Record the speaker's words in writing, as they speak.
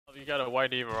You got a white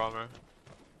Evo armor.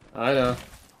 I know.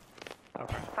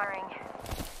 Okay. Firing.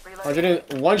 I'm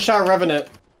doing one-shot Revenant.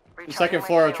 The second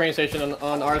floor of train station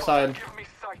on our side.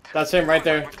 That's him right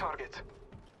there.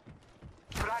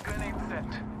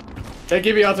 They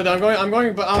give you out to them. I'm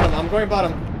going bottom. I'm going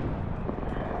bottom.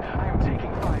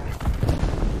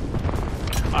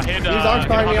 I hit. He's arc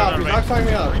firing me up. He's arc firing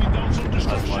me up.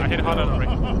 I hit 100 on Ray.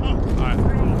 Alright.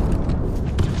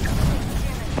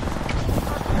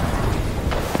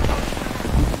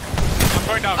 I'm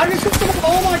going down. I just hit him.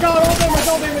 Oh my god! All damage!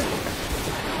 All damage!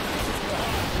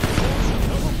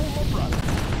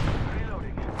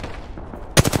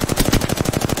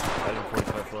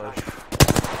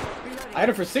 I had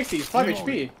him for 60, he's 5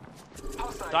 HP.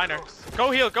 Diner.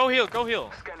 Go heal, go heal, go heal.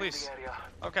 Please.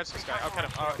 I'll catch this guy. I'll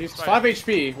catch him. He's 5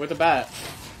 HP with a bat.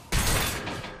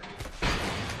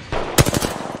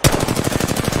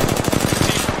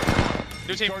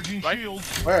 New team, right?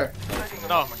 Where?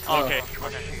 No. Oh, okay.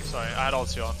 Okay. Sorry, I had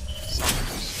ulti on.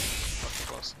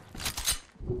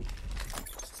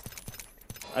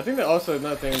 I think that also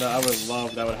another thing that I would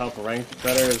love that would help rank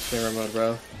better is streamer mode,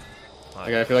 bro.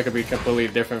 Like, I feel like it'd be a completely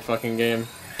different fucking game.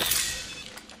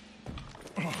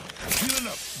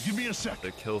 Give me a sec.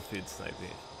 The kill feed sniping.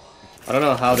 I don't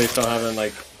know how they still haven't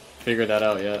like figured that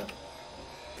out yet.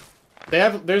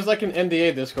 There's like an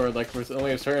NDA Discord, like with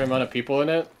only a certain amount of people in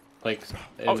it, like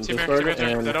in Discord,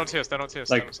 and they don't see us. They don't see us.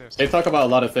 like they talk about a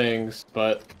lot of things,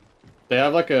 but they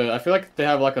have like I feel like they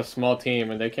have like a small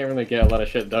team, and they can't really get a lot of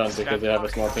shit done because they have a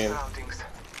small team.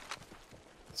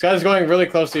 This guy's going really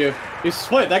close to you. He's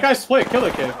split. That guy's split. Kill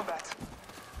the kid.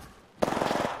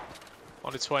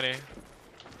 Only 20.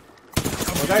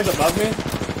 The guy's above me.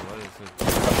 What is it?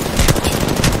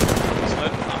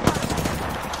 Split.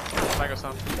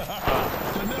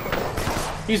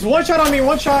 He's one shot on me.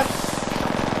 One shot.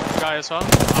 Guy as well.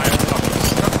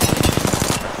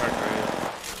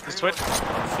 He's twit.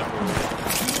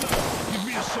 Give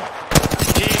me a sec.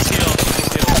 He's healed.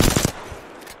 He's healed.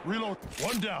 Reload.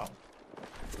 One down.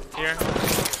 Here.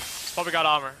 He's probably got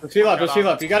armor. Let's heal up. Let's heal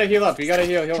up. You gotta heal up. You gotta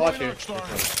heal. He'll watch you.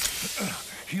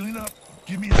 Healing up.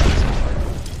 Give me a sec.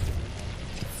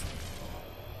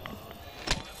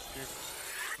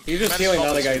 He's just healing the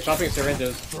other guy. He's dropping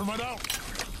syringes. Thermite out.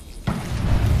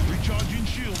 Recharging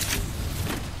shield.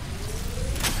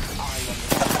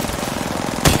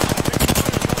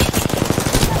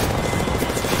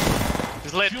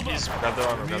 He's lit. He's Grab their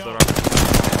armor, grab their armor.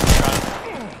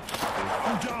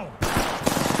 I'm down.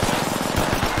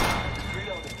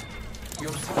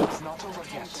 Your time's not over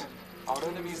yet. Our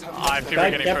enemies have I feel Guy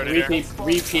we're getting kept further here.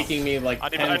 re-peeking me like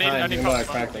 10 times and I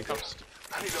cracked it.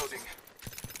 reloading.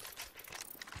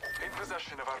 In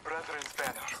possession of our brethren's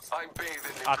banner. I bathe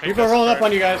in People are rolling up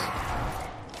on you guys.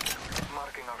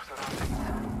 marking our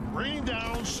surroundings. Rain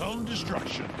down some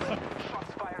destruction.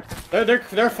 Shots fired.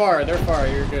 They're far. They're far.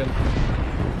 You're good.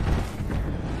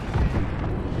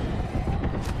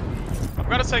 I'm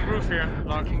gonna take roof here.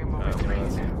 Lock. Taking a moment to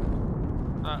breathe.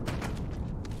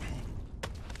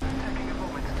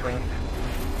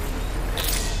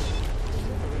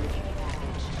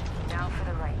 Now for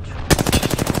the right.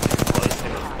 Oh, this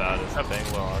thing is bad as a thing.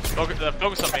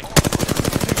 Focus on me.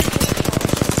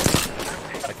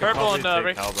 I could Purple probably and, take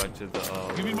Ray. Hal back to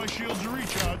the Give me my shields to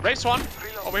recharge. Race one.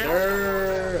 Over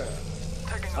here.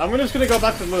 I'm just gonna go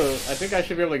back to loot. I think I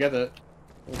should be able to get it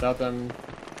without them.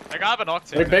 I got an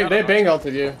Octane. They bang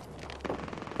ulted you.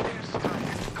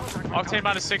 Octane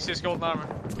minus 60 is golden armor.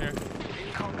 Here.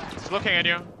 He's looking at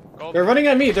you. Gold. They're running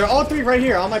at me. They're all three right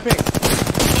here on my ping.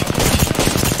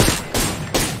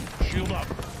 Shield up.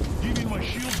 Give me my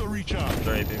shield to recharge.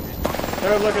 They're APing me.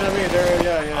 They're looking at me. They're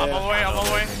yeah. I'm on the way. I'm on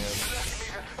the way.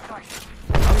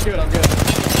 I'm good. I'm good.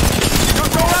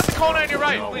 Go around the corner on your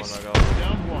right, Oh, please. one, I got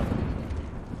Down one.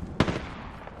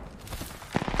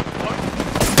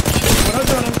 What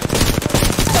else on him?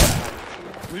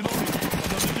 Reloading.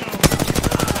 Another down.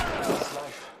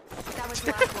 That was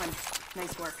the last one.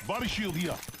 Nice work. Body shield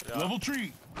here. Level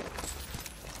 3.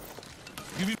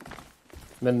 Give me.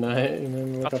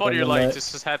 Midnight. I thought you like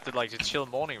just had the like the chill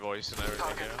morning voice and everything.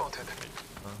 Target spotted.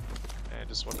 Yeah,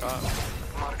 just walk out.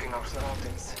 Marking our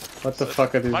surroundings. What the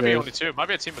fuck are these Might be only guys? two. Might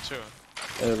be a team of two.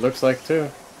 It looks like two.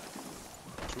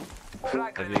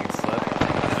 I think it's left.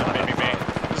 Maybe me.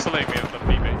 Just let me. Let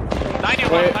me be.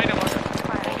 91. Wait. 91.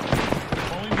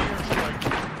 Calling the airstrike.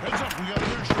 Heads up. We got an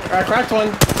airstrike. I cracked one.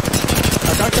 I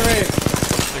cracked the raid.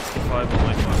 65 on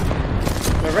my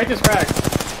phone. The raid is cracked.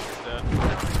 Dead.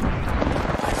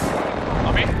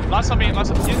 On me. Last on me.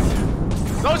 Last on me.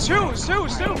 No, two.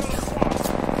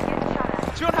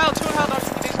 Two on hell. Two on hell. No,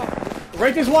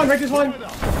 Raid is one.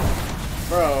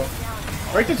 Bro.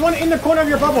 Right, there's one in the corner of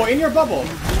your bubble. In your bubble.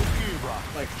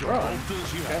 Like, bro.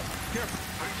 Okay.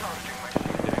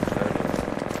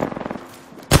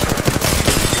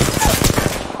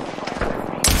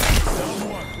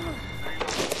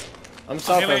 I'm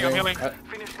self-moving. I'm healing.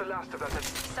 Finish the last of that.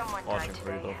 Someone Watching died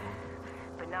for you today.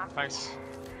 though. But not Thanks.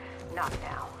 not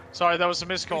now. Sorry, that was a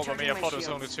missed call by me. I thought it was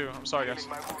only 2. I'm sorry, guys.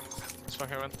 My wounds. Let's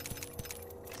fucking win.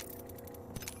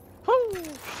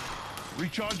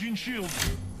 Recharging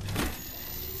shields.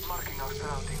 Marking our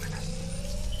surroundings.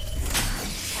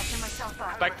 Catching myself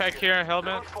up. Backpack here,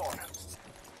 helmet. Phone.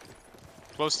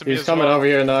 Close to me He's as coming well. over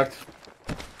here, Knoqd.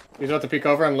 He's about to peek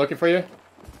over. I'm looking for you.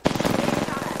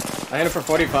 I hit him for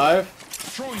 45.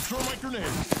 Throwing thermite grenade.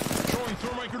 Throwing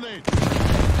thermite grenade.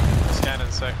 Scan in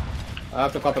a sec. I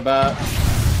have to pop a bat.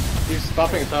 He's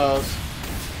popping toes.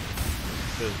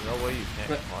 There's no way you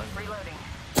can't climb. Reloading.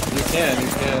 You can.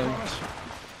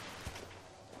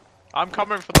 I'm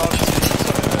covering for the other team,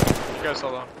 so you guys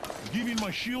hold on. Giving my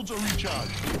shields a recharge.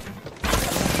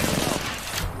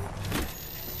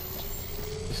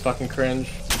 He's fucking cringe.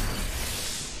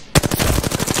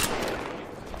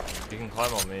 You can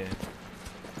climb on me.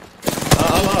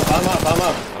 I'm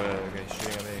up. Oh yeah, okay,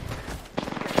 shooting at me.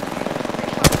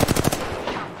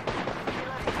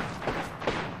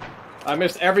 I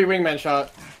missed every wingman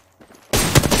shot.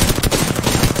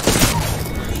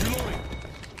 Reloading.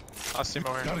 I'll see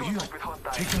more Gotta here. heal.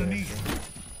 Taking a knee.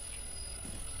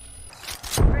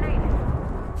 Grenade.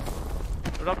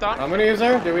 Drop down. How many is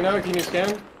there? Do we know? Can you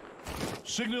scan?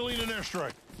 Signaling an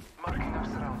airstrike. Marking our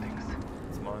surroundings.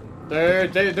 It's mine.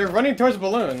 They're running towards the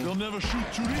balloon. They'll never shoot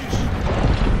through these.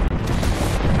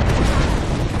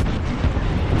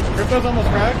 Crypto's almost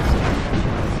cracked.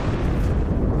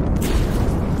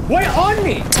 Wait, on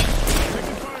me! Taking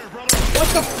fire, brother. What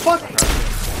the fuck?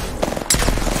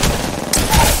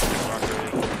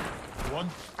 One.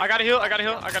 I gotta heal. Taking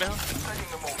a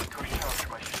moment to recharge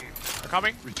my shield. I'm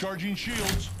coming. Recharging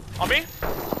shields. On me.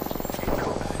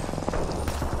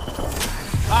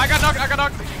 I got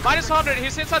knocked. Minus 100.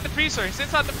 He's inside the freezer. Two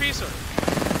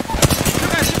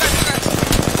guys.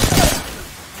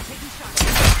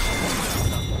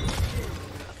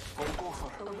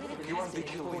 You are the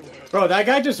kill leader. Bro, that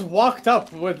guy just walked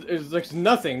up with like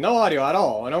nothing, no audio at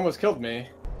all, and almost killed me.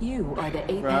 You are the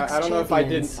Apex Bro, I don't know if I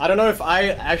did. I don't know if I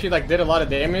actually like did a lot of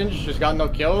damage, just got no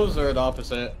kills, or the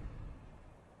opposite.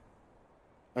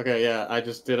 Okay, yeah, I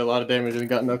just did a lot of damage and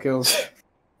got no kills.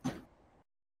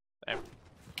 Damn.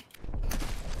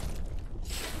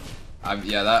 I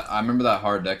remember that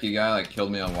hard decky guy like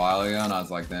killed me a while ago, and I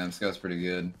was like, damn, this guy's pretty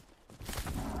good.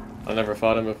 I never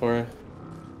fought him before.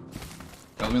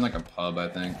 Killed me in like a pub, I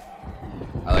think.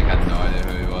 I like had no idea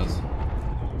who he was.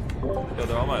 Yo,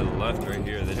 they're on my left right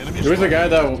here. They just He was the guy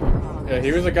that, yeah,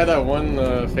 he was the guy that won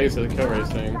the face of the kill race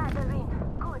thing.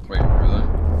 Wait, really?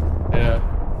 Yeah.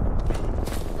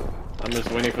 I'm just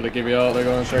waiting for the give out. They're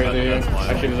going straight to you.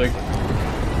 Actually, there's like,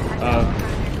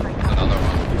 There's another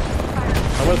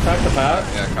one. someone's cracked the path.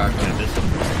 Yeah, cracked him.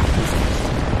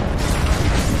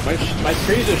 My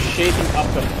screen is just shaking up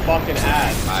the fucking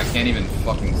ass. I can't even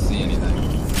fucking see anything.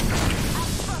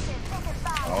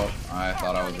 Oh, I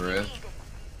thought I was Wraith.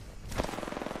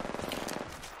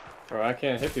 Bro, I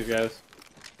can't hit these guys.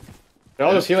 They're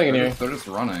all just healing in here. They're just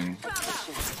running.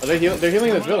 Are they heal? They're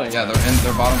healing this building. Yeah, they're in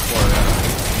their bottom floor.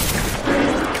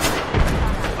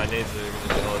 Yeah. my nades are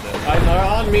gonna kill it then. They're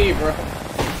on me, bro.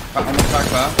 Almost back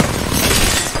path.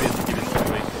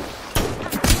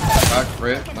 Back,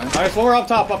 Wraith. Nice. Alright, slower up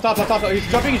top. He's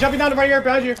jumping down right here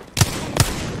behind you.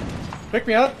 Pick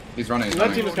me up. He's running. He's Another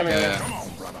running. team is coming in. Yeah, Come on,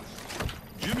 brother.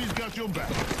 Jimmy's got your back.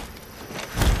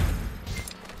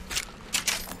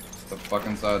 The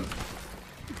fucking side.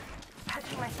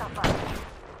 Catching myself up.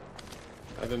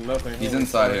 I did nothing. He's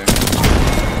inside here.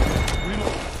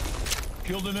 Reload.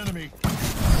 Killed an enemy.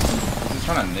 He's just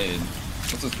trying to nade.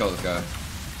 Let's just kill this guy.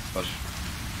 Push.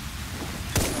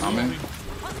 On me.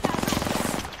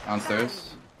 Downstairs.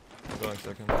 Going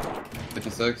second.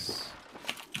 56.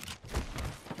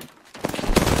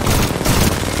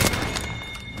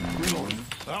 Reload.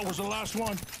 That was the last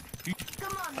one.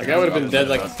 That guy would have been dead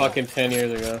like fucking 10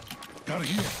 years ago. Gotta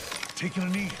heal. Taking a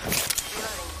knee.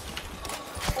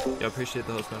 Yeah, appreciate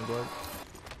the host man blood.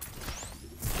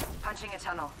 Punching a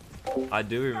tunnel. I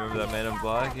do remember that man in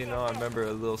black, you know, I remember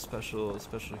a little special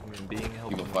human being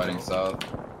helping People me fighting out. south.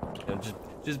 You know,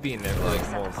 just being there for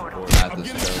like moral support. At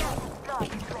this choke.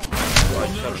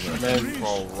 Man. For a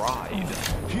ride.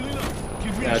 Healing up.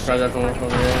 Give me Yeah, a try that over here.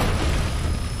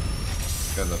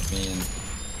 This guy's a fiend.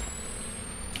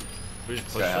 We just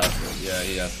This pushed guy up. has to, yeah,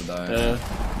 he has to die. Yeah.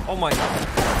 Oh my god.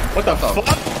 What the fuck?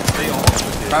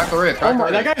 Crack the Wraith, Oh crack the my,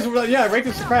 Wraith. that guy's, yeah, Wraith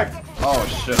is cracked. Oh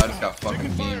shit, I just got fucking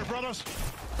Taking fire, beamed. brothers.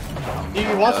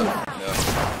 You watching? Yeah.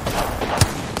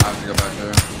 I have to go back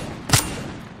there.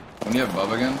 When you have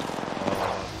Bub again?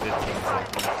 15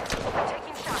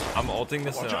 seconds. I'm ulting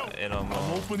this Watch out. and I'm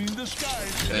I'm opening the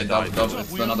skies. Yeah, double,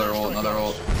 it's another ult, another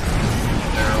ult.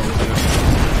 There, ult too.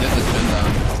 Get the chin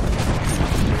down.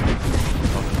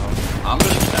 I'm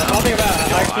just... Nothing about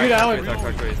it. I queued out.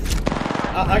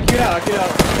 I queued out, I queued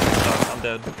out. I'm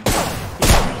dead.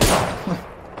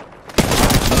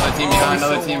 Another team behind,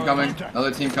 another team coming.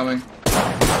 Another team coming. You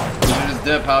should just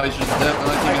dip, Hal, you should just dip.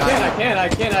 Another team behind you. I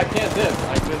can't dip. I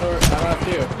don't have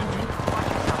to.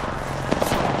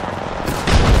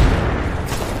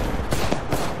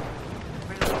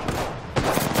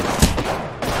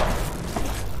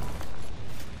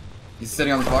 He's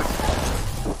sitting on this box.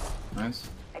 Nice.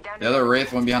 The other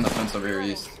Wraith went behind the fence over here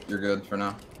east. You're good for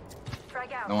now.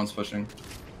 No one's pushing.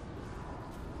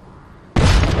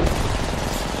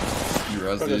 You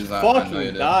res these, I know you Fucking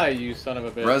did. die, you son of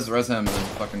a bitch. Res him and then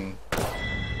fucking... I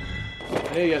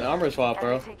need to get an armor swap,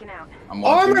 bro. I'm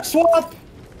watching. Armor swap!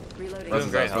 Res him.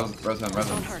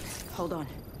 Hold on.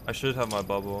 I should have my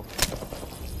bubble.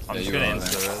 I'm Yeah, just you gonna are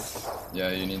insta-res.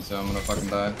 Yeah, you need to. I'm gonna fucking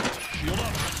die. Shield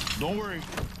up. Don't worry.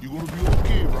 You're gonna be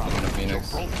okay, bro. I'm gonna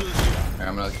Phoenix. Roll to the sky. Okay,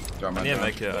 I'm gonna drop my I need a drone.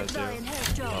 med kit, I do.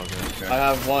 Oh, okay. I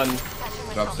have one.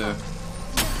 Drop two.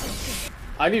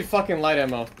 I need fucking light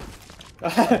ammo.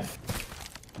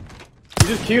 He's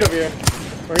just cute over here.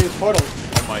 Or he's portal.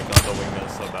 Oh my god, the wingman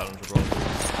is so bad on Gibraltar.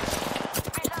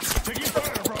 Taking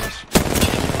fire, brothers.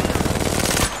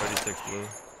 36 blue.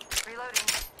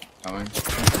 Coming.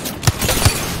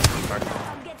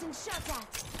 I'm getting shot at.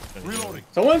 Reloading.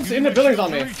 Someone's in the buildings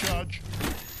on me. Recharge.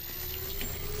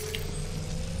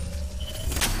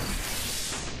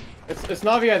 It's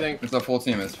Navi, I think. It's a full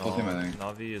team. It's a full team, I think.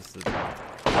 Navi is the... Two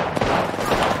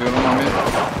of them on me.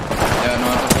 Yeah,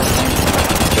 no, it's a full team.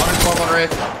 112 on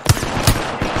Wraith.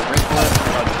 Wraith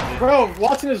split. Bro,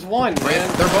 Watson is one, Wraith,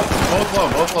 man. they're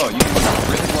both low. You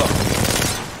can Wraith is low.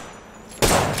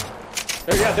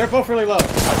 They're both really low.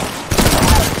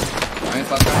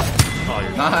 Nice, last guy. Oh,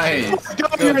 you're Nice. Go,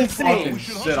 Good you're insane. fucking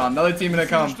shit on. Another team gonna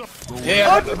come.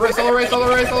 Yeah, solo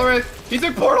Wraith. He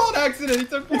took portal on accident. He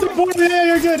took It's a portal. portal, yeah,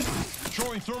 you're good.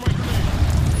 Throwing thermite grenade. I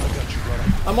got you,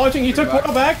 brother. I'm watching, he took back.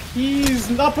 portal back. He's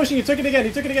not pushing, he took it again.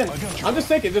 I'm just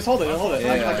taking, just hold it.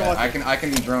 Yeah, I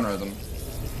can drone res him.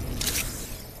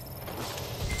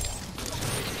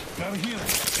 Got a healer.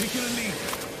 Taking a knee.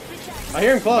 I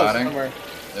hear him close Batting. somewhere.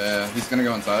 Yeah, he's gonna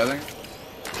go inside, I think.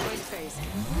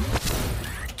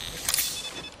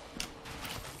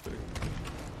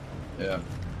 Yeah.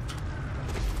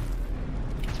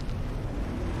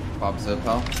 Pop zip,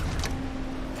 pal.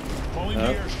 Calling the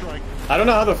airstrike. I don't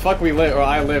know how the fuck we live, or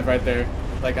I live right there.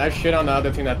 Like, I shit on the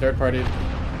other team, that third party.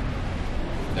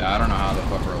 Yeah, I don't know how the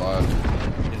fuck we're alive.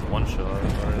 He's one shot already.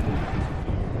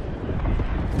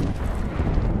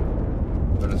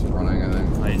 They're just running, I think.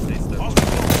 Nice, they still.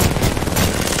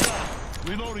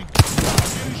 Reloading.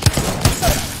 I'm getting shot.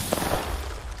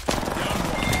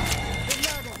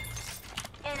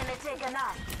 Enemy taken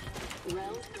out.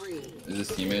 Is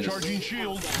this teammate Charging just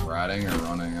shield. riding or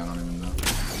running? I don't even know.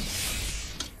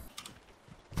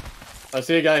 I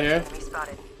see a guy here. We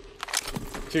spotted.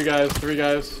 2 guys, 3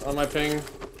 guys on my ping.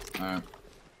 Alright.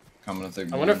 Coming to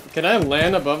take I wonder if, can I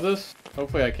land above this?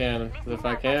 Hopefully I can. 'Cause if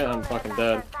I can't, I'm fucking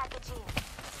dead.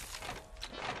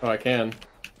 Oh, I can.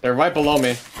 They're right below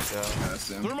me. Yeah, I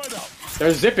see him. Thermite out.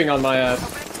 They're zipping on my ass. They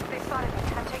spotted me.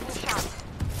 I'm taking shots.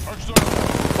 Arch star.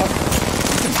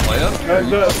 Play up?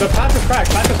 The path is cracked,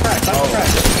 path is cracked.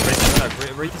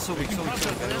 Wraith is so weak, so weak.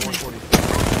 140.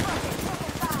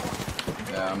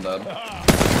 Yeah, I'm dead.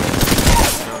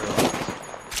 Just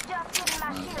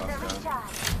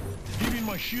giving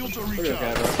my Nice, shield a last recharge. Giving my shields a Look at this guy,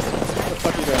 recharge. bro. What the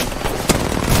fuck are you doing?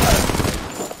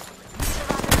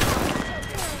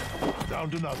 Down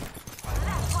to nothing.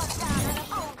 Last one down and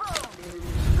boom,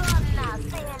 boom. Gone now,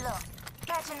 say hello.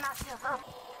 Catching myself up.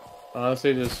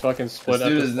 Honestly, just fucking This split at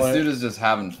this dude point. is just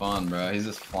having fun, bro. He's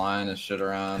just flying his shit I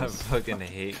around. fucking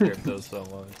hate crypto so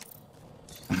much.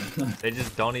 They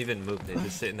just don't even move. They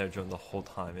just sit in their drone the whole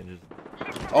time and just.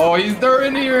 Oh, they're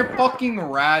in here fucking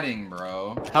ratting,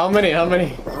 bro. How many?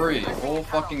 3, full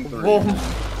fucking 3. Whoa.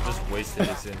 Just wasted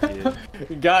his MP.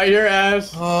 Got your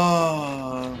ass.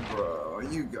 Oh, bro,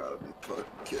 you gotta be fucking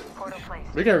kidding me. Portal place.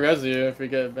 We can res you if we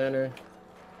get banner.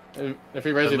 If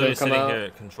we res They're you, literally they'll come sitting out. here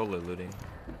at controller looting.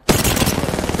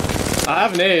 I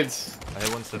have nades. I hit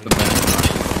 170. The banner.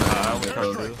 I almost got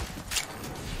two.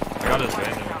 I got his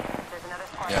banner. There's another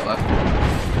squad. Yeah, left.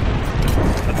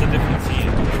 That's a different team.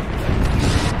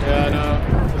 Yeah, I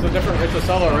know. It's a different. It's a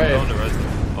solo Going raid. to res him.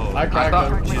 Oh, I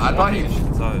cracked him. I thought he.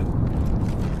 inside.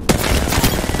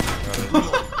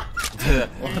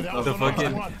 The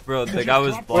fucking bro, the guy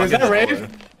was blocking. Wait, is that the raid? door.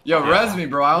 Yo, res me,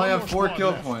 bro. I only have 4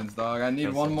 kill points, dog. I need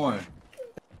That's one it. more.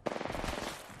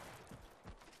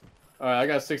 Alright, I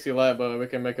got 60 left, but we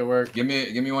can make it work. Give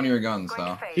me one of your guns,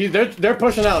 though. They're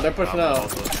pushing out. They're pushing out.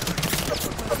 Watch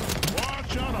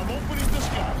out, I'm opening this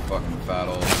guy. Fucking fat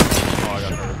old. Oh, I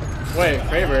got hurt. Wait,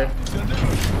 Kraber.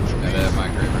 Yeah, they have my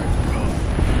Kraber.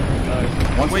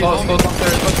 One's Wait, close, homie. close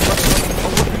upstairs. Close. Oh,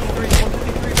 153.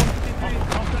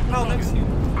 Oh, next to you.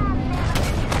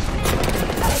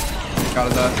 Got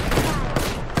his ass.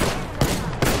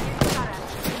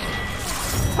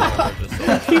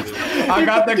 I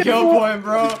got the kill point,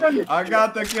 bro. I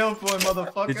got the kill point,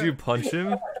 motherfucker. Did you punch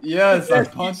him? Yes, I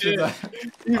punched his ass.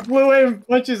 He flew in and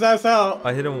punched his ass out.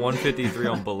 I hit him 153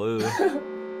 on Baloo.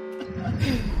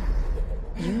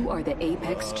 You are the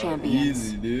Apex champions.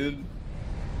 Easy, dude.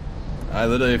 I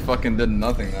literally fucking did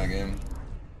nothing that game.